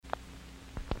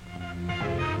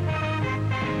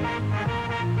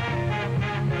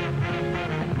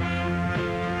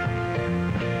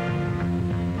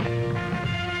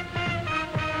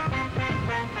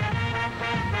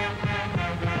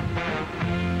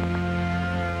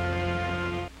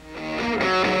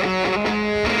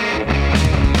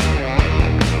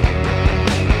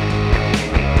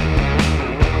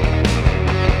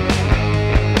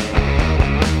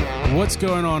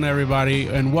going on, everybody?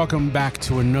 And welcome back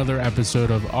to another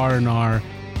episode of R&R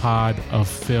Pod of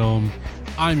Film.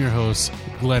 I'm your host,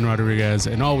 Glenn Rodriguez,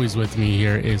 and always with me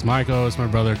here is my co-host, my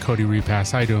brother, Cody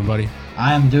Repass. How you doing, buddy?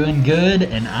 I am doing good,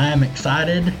 and I am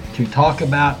excited to talk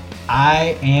about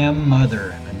I Am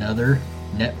Mother, another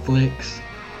Netflix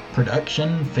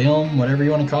production, film, whatever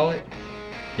you want to call it.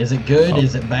 Is it good?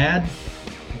 Is it bad?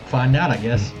 Find out, I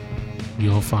guess.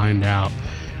 You'll find out.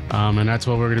 And that's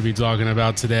what we're going to be talking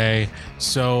about today.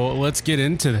 So let's get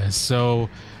into this. So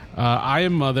I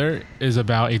Am Mother is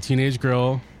about a teenage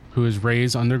girl who is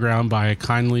raised underground by a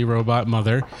kindly robot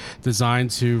mother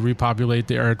designed to repopulate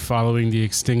the earth following the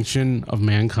extinction of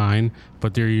mankind.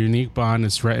 But their unique bond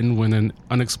is threatened when an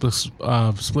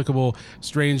inexplicable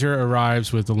stranger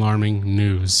arrives with alarming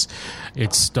news.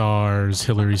 It stars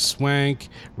Hilary Swank,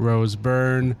 Rose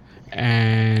Byrne,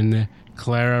 and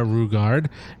Clara Rugard,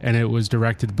 and it was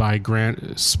directed by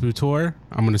Grant Sputor.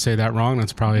 I'm going to say that wrong.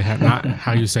 That's probably not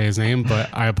how you say his name, but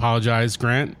I apologize,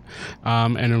 Grant.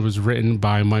 And it was written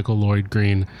by Michael Lloyd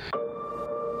Green.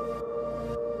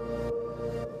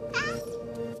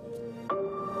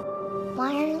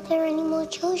 Why aren't there any more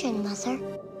children, Mother?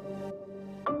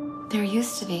 There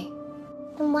used to be.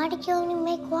 Then why did you only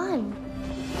make one?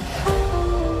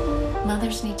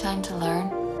 Mothers need time to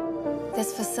learn.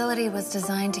 This facility was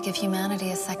designed to give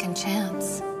humanity a second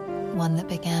chance, one that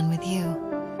began with you.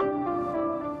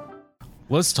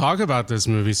 Let's talk about this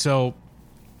movie. So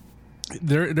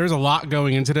there's a lot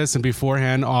going into this, and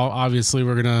beforehand, obviously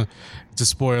it's a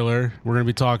spoiler. We're gonna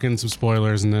be talking some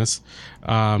spoilers in this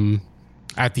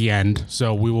at the end,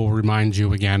 so we will remind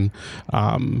you again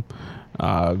when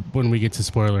we get to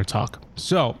spoiler talk.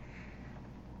 So,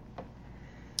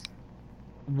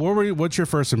 what's your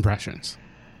first impressions?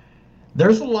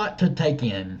 There's a lot to take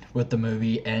in with the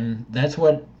movie, and that's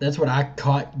what I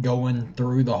caught going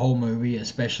through the whole movie,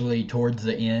 especially towards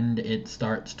the end. It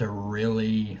starts to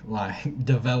really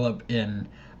develop in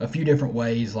a few different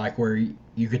ways, like where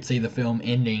you could see the film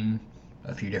ending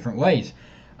a few different ways.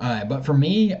 But for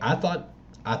me, I thought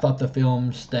the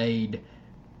film stayed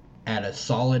at a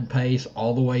solid pace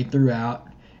all the way throughout.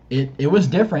 It was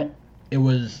different. It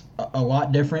was a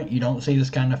lot different. You don't see this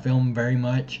kind of film very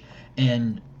much,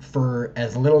 and for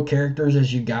as little characters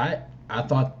as you got, I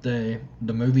thought the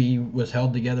movie was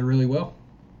held together really well.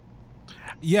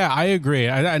 Yeah, I agree,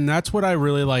 and that's what I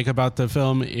really like about the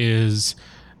film is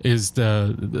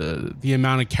the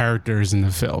amount of characters in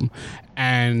the film,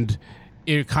 and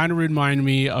it kind of reminded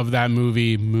me of that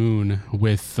movie Moon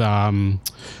with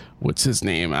what's his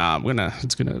name?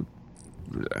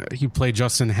 He played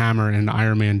Justin Hammer in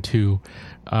Iron Man 2.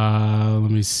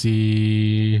 Let me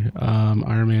see.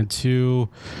 Iron Man 2.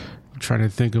 I'm trying to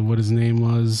think of what his name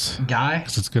was. Guy?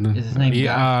 Is his name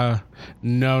Guy?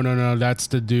 No. That's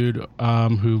the dude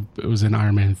who was in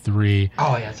Iron Man 3.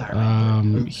 Oh, yeah, it's Iron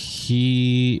Man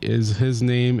 3. His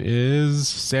name is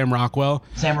Sam Rockwell.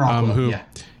 Sam Rockwell, yeah.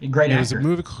 Great actor.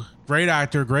 Great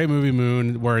actor, great movie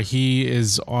Moon, where he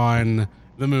is on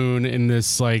the moon in this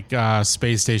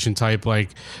space station type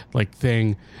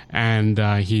thing, and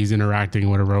he's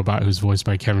interacting with a robot who's voiced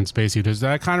by Kevin Spacey.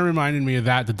 That kind of reminded me of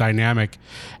that, the dynamic,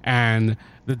 and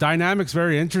the dynamic's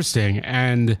very interesting,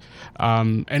 and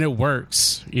it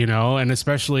works, and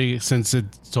especially since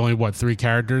it's only 3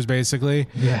 characters basically.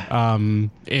 Yeah.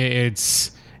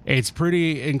 It's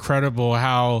pretty incredible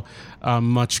how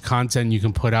much content you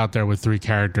can put out there with 3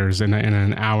 characters in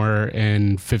an hour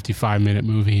and 55-minute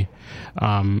movie.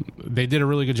 They did a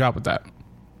really good job with that.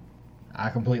 I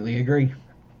completely agree.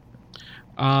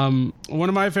 One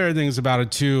of my favorite things about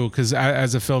it too, because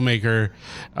as a filmmaker,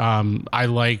 I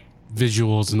like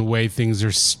visuals and the way things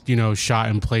are, shot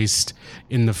and placed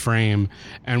in the frame.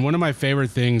 And one of my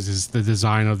favorite things is the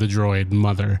design of the droid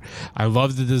Mother. I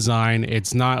love the design.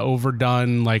 It's not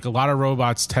overdone. Like a lot of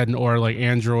robots or like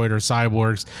Android or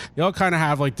cyborgs, they all kind of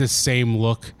have this same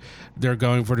look. They're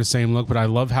going for the same look, but I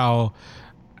love how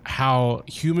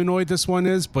humanoid this one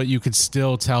is, but you could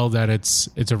still tell that it's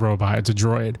a robot, it's a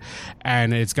droid,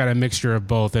 and it's got a mixture of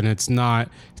both, and it's not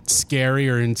scary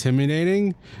or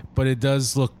intimidating, but it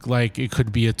does look like it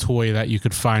could be a toy that you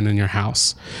could find in your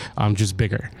house, just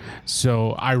bigger.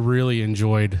 So I really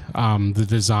enjoyed the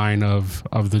design of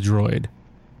the droid.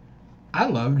 I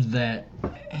loved that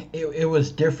it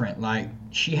was different.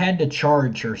 She had to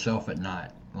charge herself at night.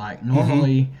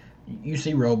 Normally you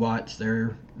see robots,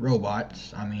 they're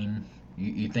robots. I mean,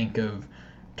 you think of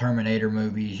Terminator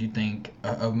movies, you think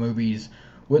of movies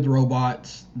with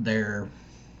robots, they're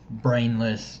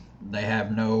brainless, they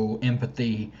have no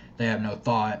empathy, they have no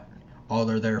thought, all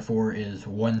they're there for is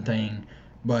one thing.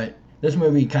 But this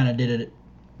movie kind of did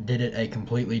it a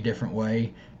completely different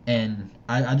way, And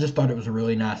I just thought it was a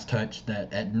really nice touch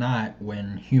that at night,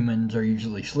 when humans are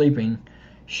usually sleeping,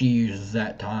 she uses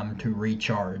that time to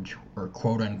recharge or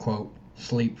quote unquote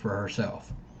sleep for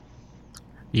herself.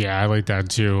 Yeah, I like that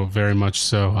too, very much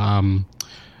so.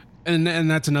 And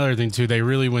that's another thing too. They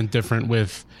really went different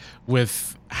with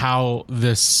how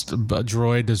this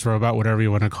droid, this robot, whatever you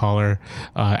want to call her,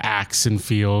 acts and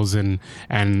feels, and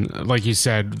like you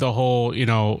said, the whole,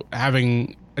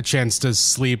 having a chance to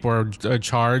sleep or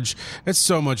charge. It's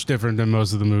so much different than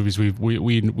most of the movies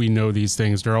we know these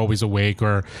things. They're always awake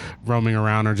or roaming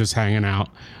around or just hanging out.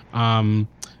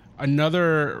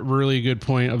 Another really good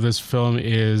point of this film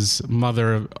is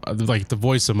Mother, like the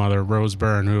voice of Mother, Rose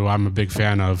Byrne, who I'm a big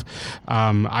fan of.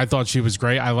 I thought she was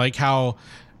great. I like how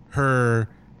her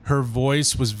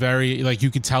voice was very, like,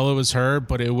 you could tell it was her,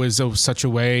 but it was of such a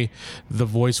way the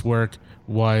voice work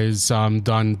was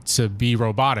done to be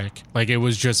robotic. Like, it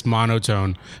was just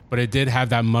monotone, but it did have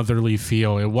that motherly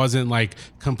feel. It wasn't like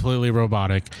completely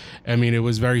robotic. I mean, it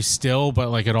was very still, but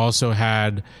like it also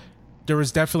had, there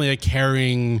was definitely a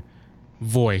carrying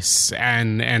voice,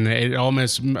 and it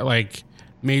almost like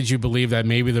made you believe that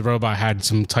maybe the robot had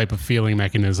some type of feeling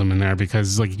mechanism in there,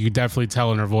 because like you definitely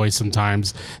tell in her voice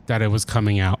sometimes that it was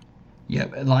coming out. Yeah,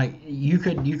 like you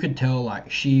could tell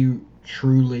like she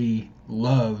truly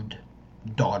loved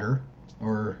daughter,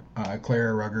 or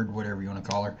Clara Ruggard, whatever you want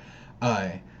to call her.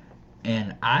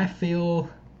 And I feel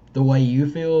the way you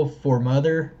feel for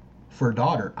mother, for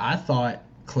daughter. I thought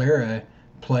Clara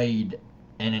played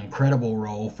an incredible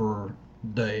role for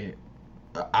the.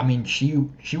 I mean, she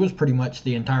was pretty much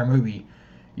the entire movie.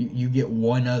 You get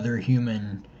one other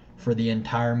human for the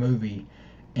entire movie,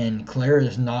 and Clara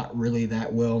is not really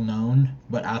that well known,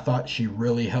 but I thought she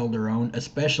really held her own,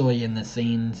 especially in the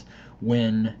scenes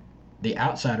when the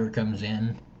outsider comes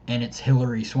in, and it's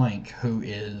Hilary Swank, who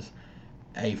is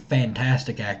a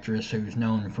fantastic actress who's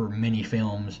known for many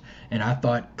films, and I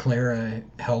thought Clara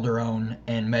held her own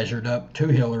and measured up to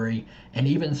Hilary and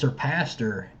even surpassed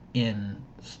her in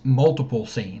multiple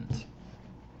scenes.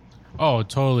 Oh,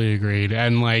 totally agreed.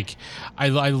 And like, I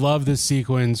love the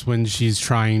sequence when she's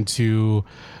trying to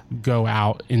go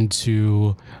out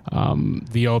into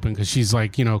the open, because she's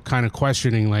like, kind of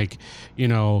questioning, like,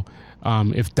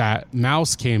 if that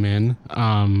mouse came in,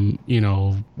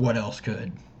 what else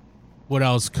could? What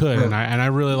else could? Or, and I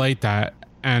really like that.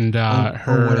 And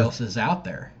or what else is out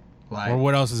there? Or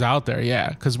what else is out there? Yeah,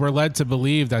 because we're led to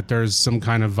believe that there's some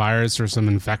kind of virus or some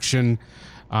infection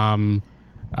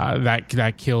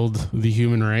that killed the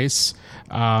human race.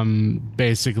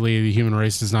 Basically, the human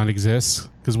race does not exist,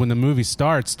 because when the movie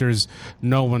starts, there's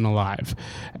no one alive,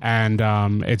 and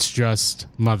it's just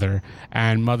Mother.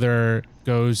 And Mother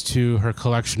goes to her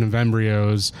collection of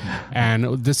embryos,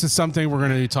 and this is something we're going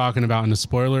to be talking about in the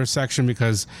spoiler section,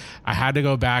 because I had to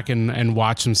go back and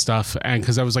watch some stuff, and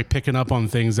because I was like picking up on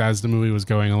things as the movie was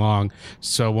going along.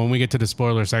 So when we get to the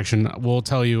spoiler section, we'll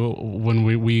tell you when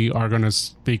we are going to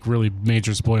speak really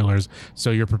major spoilers, so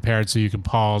you're prepared, so you can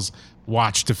pause,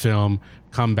 watch the film,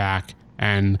 come back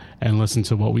and listen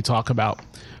to what we talk about.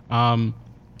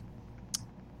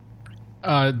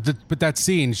 But that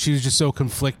scene, she was just so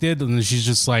conflicted, and she's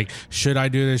just like, should I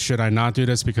do this? Should I not do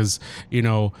this? Because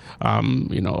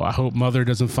I hope Mother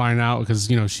doesn't find out, because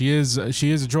she is a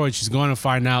droid. She's going to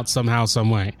find out somehow, some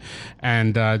way.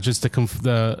 And just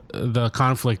the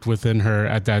conflict within her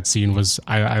at that scene was,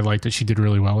 I liked it. She did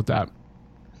really well with that.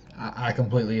 I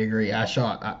completely agree. I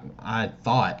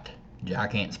thought, I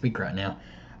can't speak right now.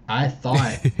 I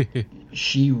thought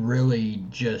she really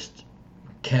just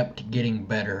kept getting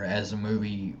better as the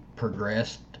movie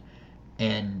progressed,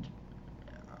 and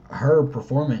her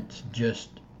performance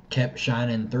just kept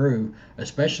shining through,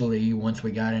 especially once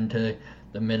we got into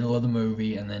the middle of the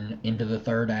movie and then into the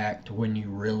third act, when you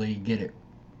really get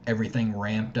everything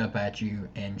ramped up at you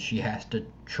and she has to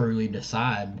truly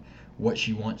decide what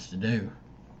she wants to do.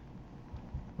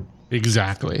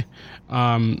 Exactly.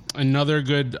 Another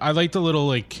good, I like the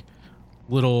little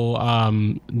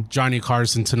Johnny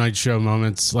Carson Tonight Show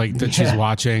moments, like that she's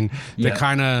watching, the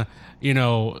kind of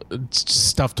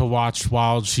stuff to watch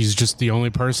while she's just the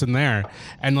only person there,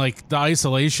 and like the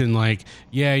isolation, like,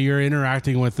 yeah, you're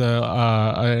interacting with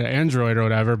a android or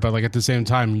whatever, but like at the same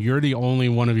time you're the only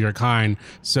one of your kind,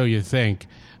 so you think.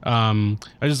 I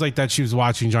just like that she was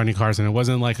watching Johnny Carson. It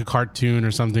wasn't like a cartoon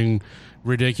or something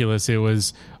ridiculous. It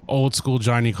was old school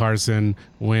Johnny Carson,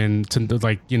 when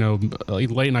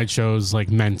late night shows like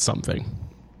meant something.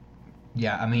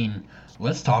 Yeah, I mean,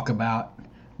 let's talk about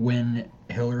when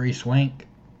Hilary Swank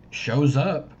shows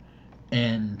up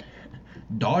and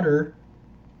daughter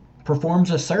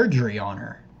performs a surgery on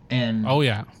her, and oh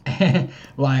yeah,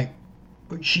 like,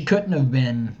 she couldn't have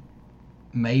been,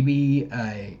 maybe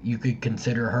you could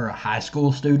consider her a high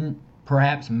school student,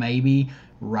 perhaps, maybe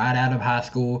right out of high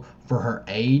school for her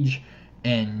age.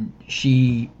 And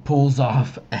she pulls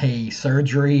off a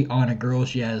surgery on a girl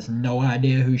she has no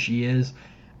idea who she is,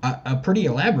 a pretty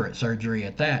elaborate surgery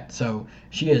at that. So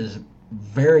she is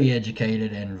very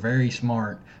educated and very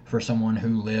smart for someone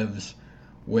who lives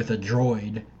with a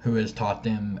droid who has taught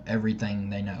them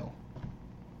everything they know.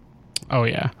 Oh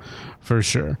yeah, for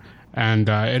sure. And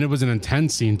it was an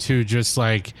intense scene too, just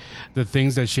like the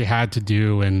things that she had to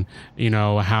do, and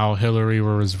how Hillary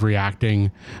was reacting,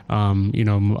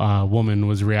 woman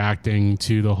was reacting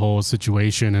to the whole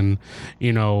situation, and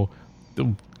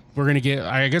we're gonna get.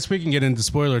 I guess we can get into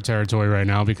spoiler territory right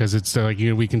now, because it's like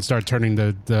we can start turning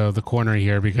the corner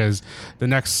here, because the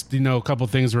next couple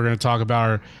things we're gonna talk about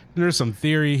are, there's some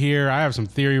theory here. I have some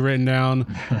theory written down.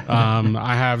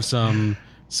 I have some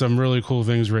really cool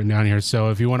things written down here. So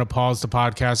if you want to pause the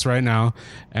podcast right now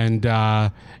and,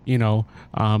 want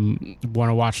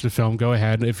to watch the film, go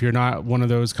ahead. If you're not one of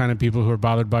those kind of people who are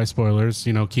bothered by spoilers,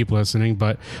 keep listening,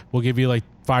 but we'll give you like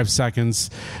 5 seconds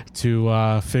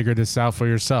to figure this out for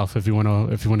yourself if you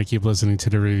want to keep listening to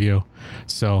the review.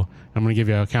 So I'm going to give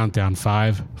you a countdown.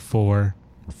 5, 4,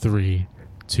 3,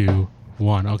 2,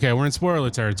 1. Okay. We're in spoiler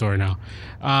territory now.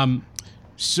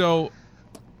 So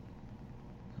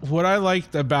what I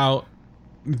liked about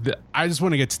I just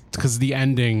want to get because the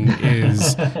ending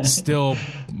is still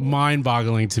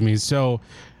mind-boggling to me. So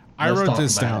I wrote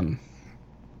this down.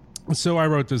 I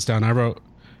wrote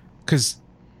because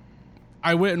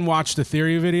I went and watched the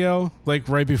theory video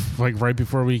right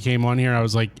before we came on here. I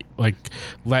was like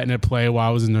letting it play while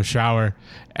I was in the shower,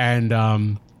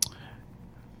 and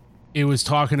it was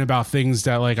talking about things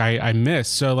that I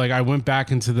missed. So I went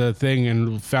back into the thing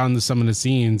and found some of the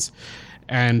scenes.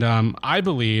 And I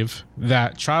believe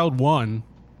that child 1,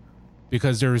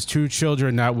 because there was 2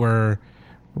 children that were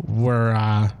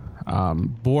born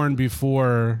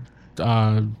before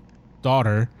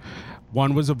daughter.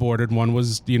 One was aborted. One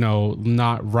was,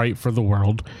 not right for the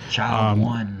world. Child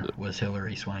 1 was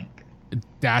Hillary Swank.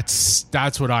 That's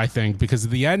what I think, because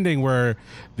of the ending where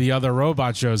the other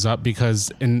robot shows up,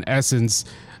 because in essence,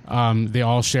 they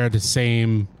all share the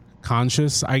same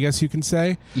conscious, I guess you can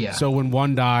say. Yeah. So when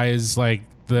one dies,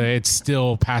 it's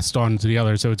still passed on to the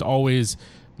other. So it's always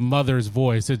mother's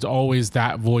voice. It's always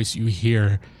that voice you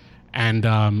hear.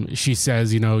 And she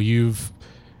says, you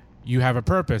have a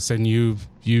purpose, and you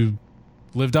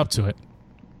lived up to it.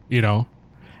 Yeah.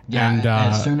 And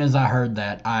as soon as I heard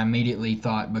that, I immediately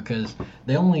thought, because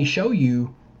they only show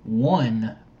you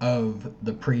one of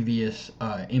the previous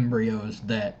embryos,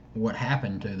 what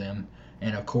happened to them.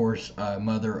 And of course,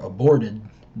 mother aborted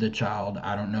the child.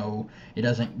 I don't know. It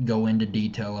doesn't go into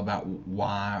detail about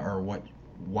why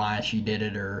she did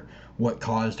it or what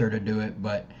caused her to do it,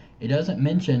 but it doesn't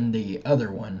mention the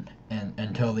other one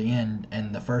until the end.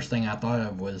 And the first thing I thought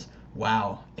of was,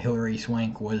 wow, Hillary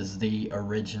Swank was the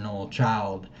original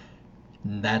child.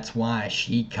 And that's why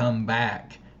she come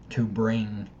back to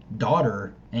bring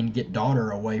daughter and get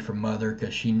daughter away from mother,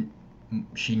 because she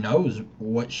knows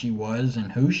what she was and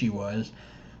who she was,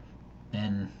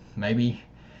 and maybe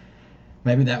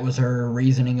that was her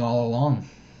reasoning all along.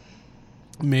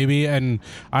 Maybe. And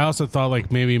I also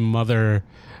thought maybe mother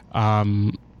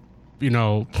planning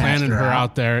her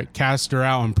out there, cast her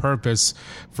out on purpose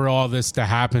for all this to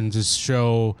happen, to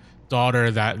show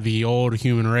daughter that the old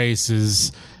human race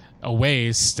is a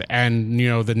waste, and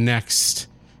the next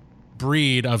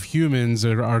breed of humans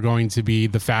are going to be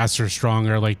the faster,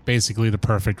 stronger, basically the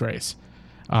perfect race,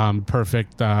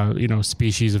 perfect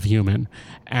species of human.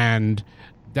 And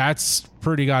that's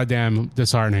pretty goddamn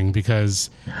disheartening,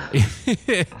 because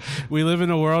we live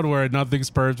in a world where nothing's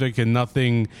perfect, and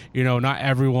nothing, not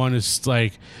everyone is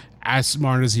as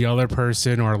smart as the other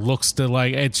person or looks to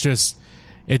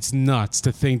it's nuts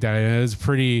to think that. And it's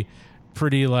pretty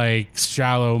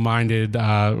shallow-minded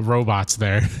robots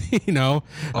there,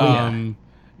 Oh,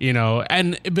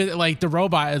 yeah. But the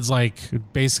robot is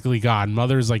basically God.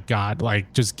 Mother's God,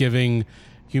 just giving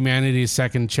humanity a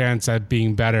second chance at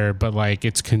being better, but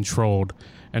it's controlled,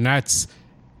 and that's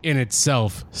in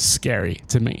itself scary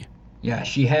to me. Yeah,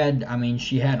 she had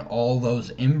all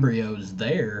those embryos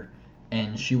there,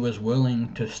 and she was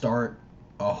willing to start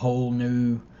a whole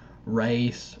new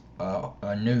race,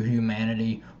 a new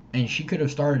humanity, and she could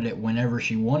have started it whenever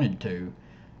she wanted to.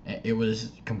 It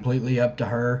was completely up to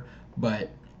her,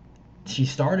 but she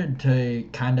started to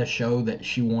kind of show that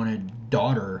she wanted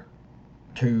daughter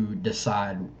to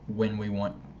decide when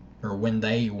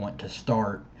they want to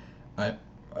start a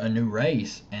new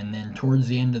race. And then towards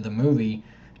the end of the movie,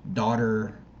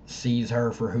 daughter sees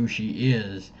her for who she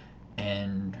is,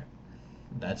 and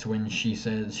that's when she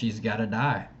says she's got to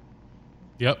die.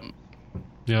 Yep.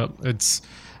 It's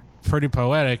pretty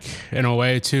poetic in a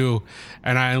way too,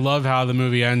 and I love how the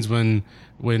movie ends when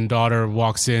daughter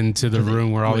walks into the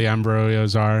room where all the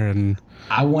embryos are, and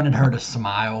I wanted her to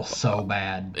smile so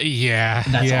bad. Yeah,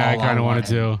 I kind of wanted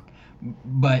to.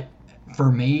 But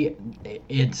for me,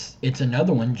 it's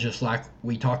another one, just like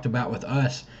we talked about with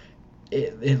Us.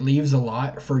 It leaves a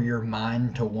lot for your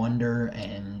mind to wonder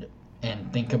and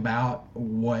think about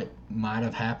what might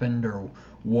have happened or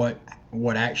what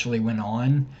actually went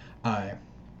on.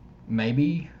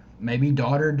 Maybe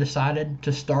daughter decided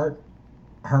to start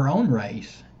her own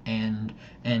race and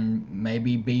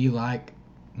maybe be like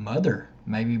mother,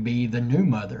 maybe be the new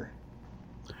mother.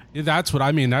 Yeah, that's what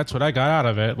I mean. That's what I got out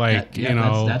of it. Like,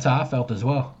 that's how I felt as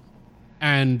well.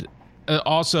 And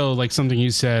also, like something you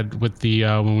said with the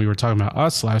when we were talking about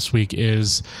Us last week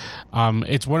is,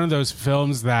 it's one of those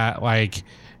films that like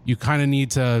you kind of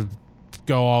need to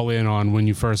go all in on when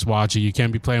you first watch it. You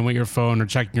can't be playing with your phone or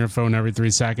checking your phone every 3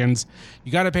 seconds.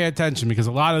 You got to pay attention, because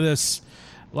a lot of this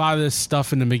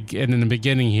stuff in the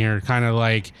beginning here kind of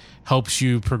like helps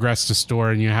you progress the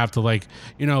story, and you have to like,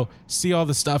 see all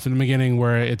the stuff in the beginning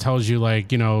where it tells you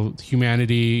like,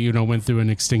 humanity, went through an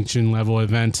extinction level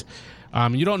event.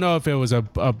 You don't know if it was a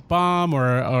bomb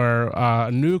or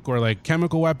a nuke or like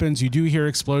chemical weapons. You do hear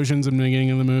explosions in the beginning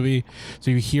of the movie,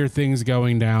 so you hear things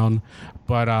going down,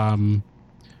 but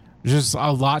there's just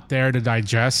a lot there to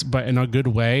digest, but in a good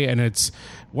way. And it's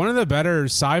one of the better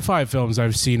sci-fi films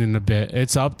I've seen in a bit.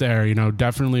 It's up there,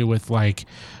 definitely with like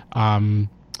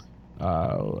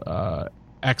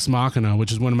Ex Machina,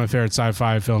 which is one of my favorite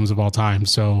sci-fi films of all time.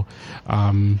 So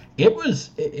it was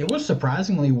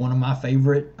surprisingly one of my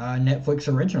favorite Netflix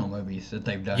original movies that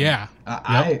they've done. Yeah.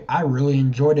 I really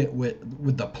enjoyed it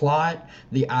with the plot,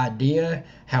 the idea,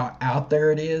 how out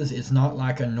there it is. It's not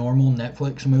like a normal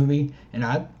Netflix movie, and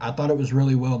I thought it was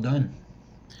really well done.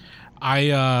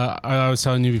 I was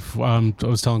telling you before, I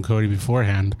was telling Cody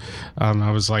beforehand,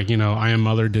 I was like, I Am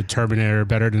Mother did Terminator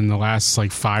better than the last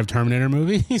like 5 Terminator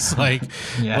movies. Like,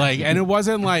 yeah. Like, and it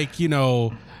wasn't like, there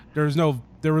was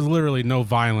literally no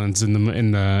violence in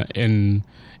the,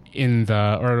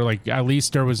 or like, at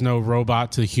least there was no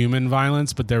robot to human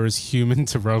violence, but there was human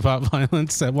to robot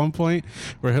violence at one point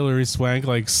where Hilary Swank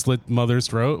like slit Mother's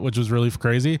throat, which was really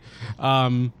crazy.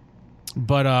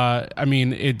 But I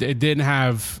mean, it didn't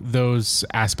have those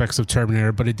aspects of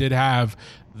Terminator, but it did have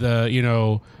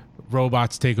the,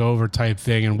 robots take over type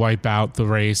thing and wipe out the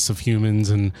race of humans,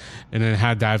 and it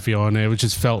had that feel, and it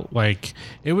just felt like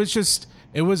it was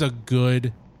a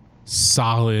good,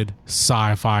 solid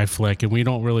sci-fi flick, and we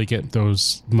don't really get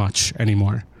those much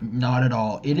anymore. Not at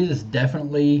all. It is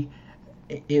definitely,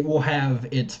 it will have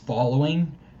its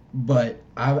following, but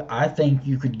I think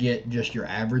you could get just your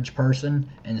average person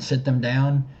and sit them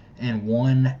down, and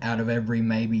 1 out of every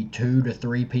maybe 2 to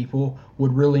 3 people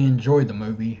would really enjoy the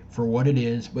movie for what it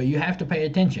is. But you have to pay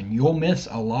attention. You'll miss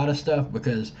a lot of stuff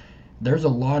because there's a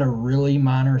lot of really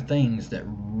minor things that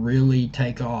really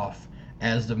take off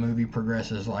as the movie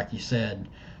progresses, like you said.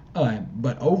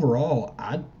 But overall,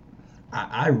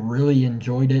 I really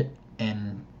enjoyed it,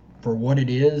 and for what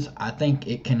it is, I think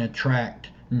it can attract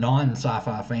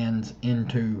non-sci-fi fans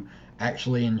into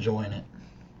actually enjoying it.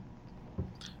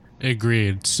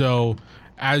 Agreed. So,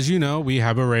 as you know, we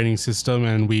have a rating system,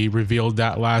 and we revealed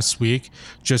that last week.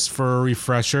 Just for a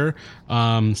refresher,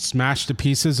 Smash to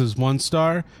Pieces is 1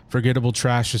 star, Forgettable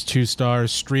Trash is 2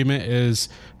 stars, Stream It is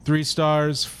 3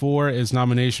 stars, 4 is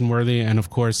nomination worthy, and of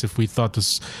course, if we thought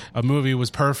a movie was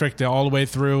perfect all the way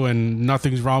through and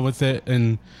nothing's wrong with it,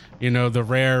 and the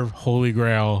rare holy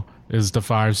grail is the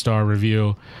 5-star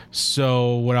review.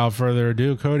 So without further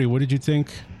ado, Cody, what did you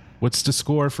think? What's the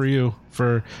score for you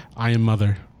for I Am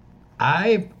Mother?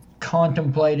 I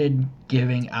contemplated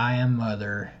giving I Am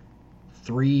Mother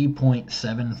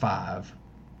 3.75,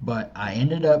 but I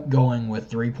ended up going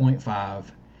with 3.5.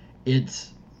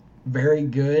 It's very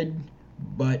good,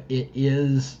 but it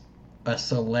is a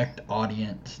select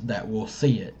audience that will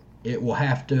see it. It will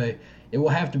have to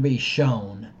be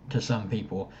shown to some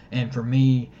people, and for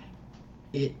me,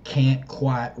 it can't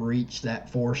quite reach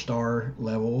that 4-star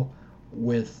level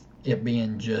with it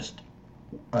being just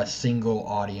a single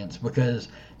audience, because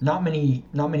not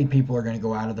many people are going to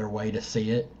go out of their way to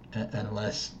see it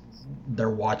unless they're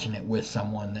watching it with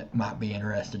someone that might be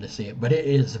interested to see it. But it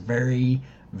is very,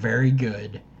 very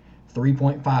good.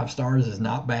 3.5 stars is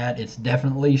not bad. It's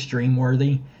definitely stream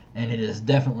worthy, and it is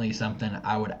definitely something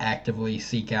I would actively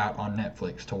seek out on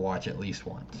Netflix to watch at least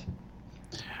once.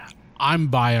 I'm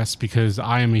biased because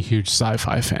I am a huge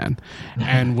sci-fi fan.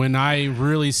 And when I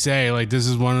really say like this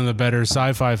is one of the better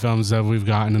sci-fi films that we've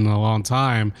gotten in a long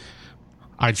time,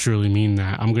 I truly mean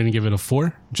that. I'm going to give it a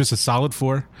 4, just a solid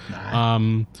 4.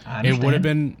 It would have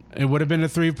been a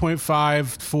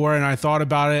 3.5, 4, and I thought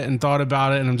about it,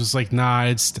 and I'm just like,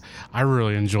 nah, I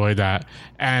really enjoyed that.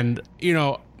 And you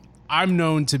know, I'm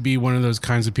known to be one of those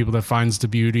kinds of people that finds the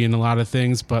beauty in a lot of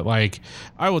things, but like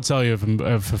I will tell you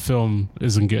if a film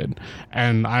isn't good,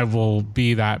 and I will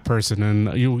be that person,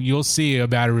 and you'll see a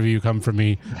bad review come from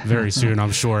me very soon,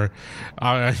 I'm sure.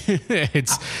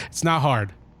 It's not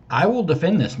hard. I will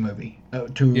defend this movie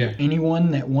to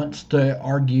anyone that wants to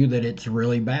argue that it's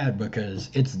really bad, because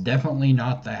it's definitely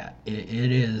not that.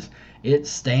 It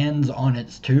stands on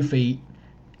its 2 feet,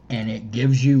 and it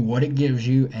gives you what it gives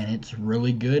you, and it's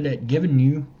really good at giving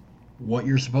you what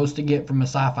you're supposed to get from a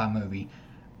sci-fi movie.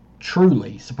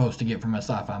 Truly supposed to get from a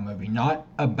sci-fi movie, not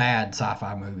a bad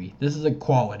sci-fi movie. This is a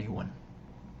quality one.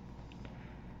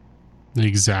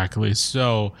 Exactly.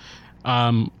 So,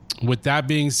 with that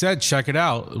being said, check it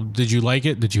out. Did you like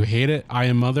it? Did you hate it? I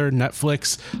Am Mother,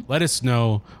 Netflix. Let us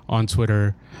know on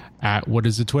Twitter at, what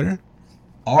is the Twitter?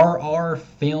 RR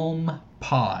Film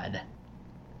Pod.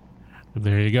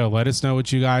 There you go. Let us know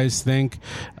what you guys think,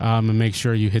 and make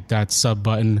sure you hit that sub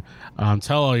button.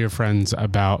 Tell all your friends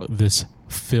about this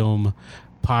film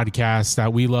podcast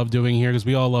that we love doing here, because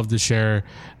we all love to share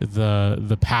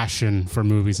the passion for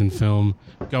movies and film.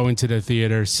 Going to the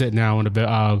theater, sitting down with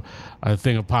a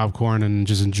thing of popcorn and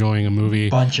just enjoying a movie.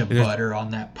 Bunch of butter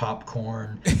on that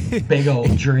popcorn, big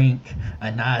old drink,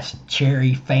 a nice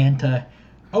cherry Fanta.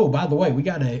 Oh, by the way, we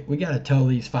gotta tell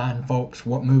these fine folks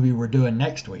what movie we're doing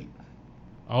next week.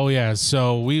 Oh yeah,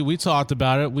 so we talked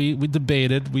about it. We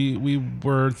debated. We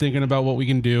were thinking about what we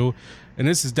can do, and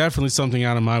this is definitely something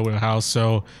out of my wheelhouse.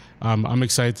 So I'm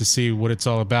excited to see what it's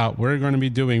all about. We're going to be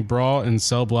doing Brawl in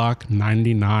Cell Block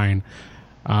 99,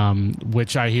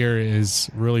 which I hear is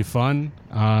really fun.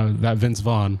 That Vince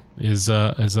Vaughn is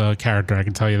a character, I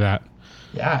can tell you that.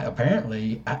 Yeah,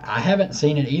 apparently I haven't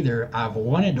seen it either. I've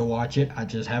wanted to watch it, I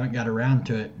just haven't got around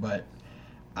to it. But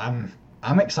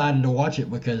I'm excited to watch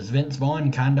it because Vince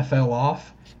Vaughn kind of fell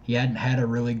off. He hadn't had a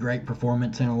really great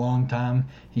performance in a long time.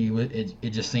 It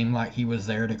just seemed like he was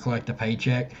there to collect a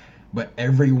paycheck. But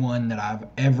everyone that I've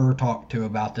ever talked to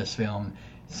about this film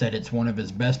said it's one of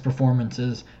his best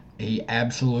performances. He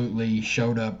absolutely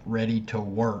showed up ready to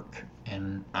work,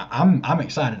 and I'm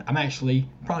excited. I'm actually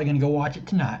probably going to go watch it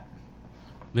tonight.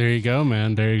 There you go,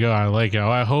 man. There you go. I like it.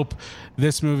 I hope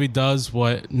this movie does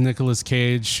what Nicolas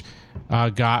Cage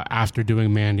got after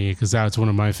doing Mandy, because that's one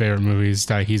of my favorite movies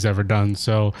that he's ever done.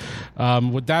 So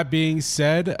with that being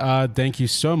said, thank you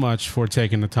so much for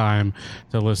taking the time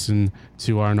to listen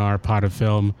to our Pod of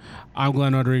Film. I'm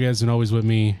Glenn Rodriguez, and always with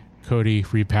me, Cody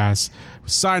Repass,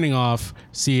 signing off.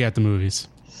 See you at the movies.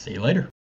 See you later.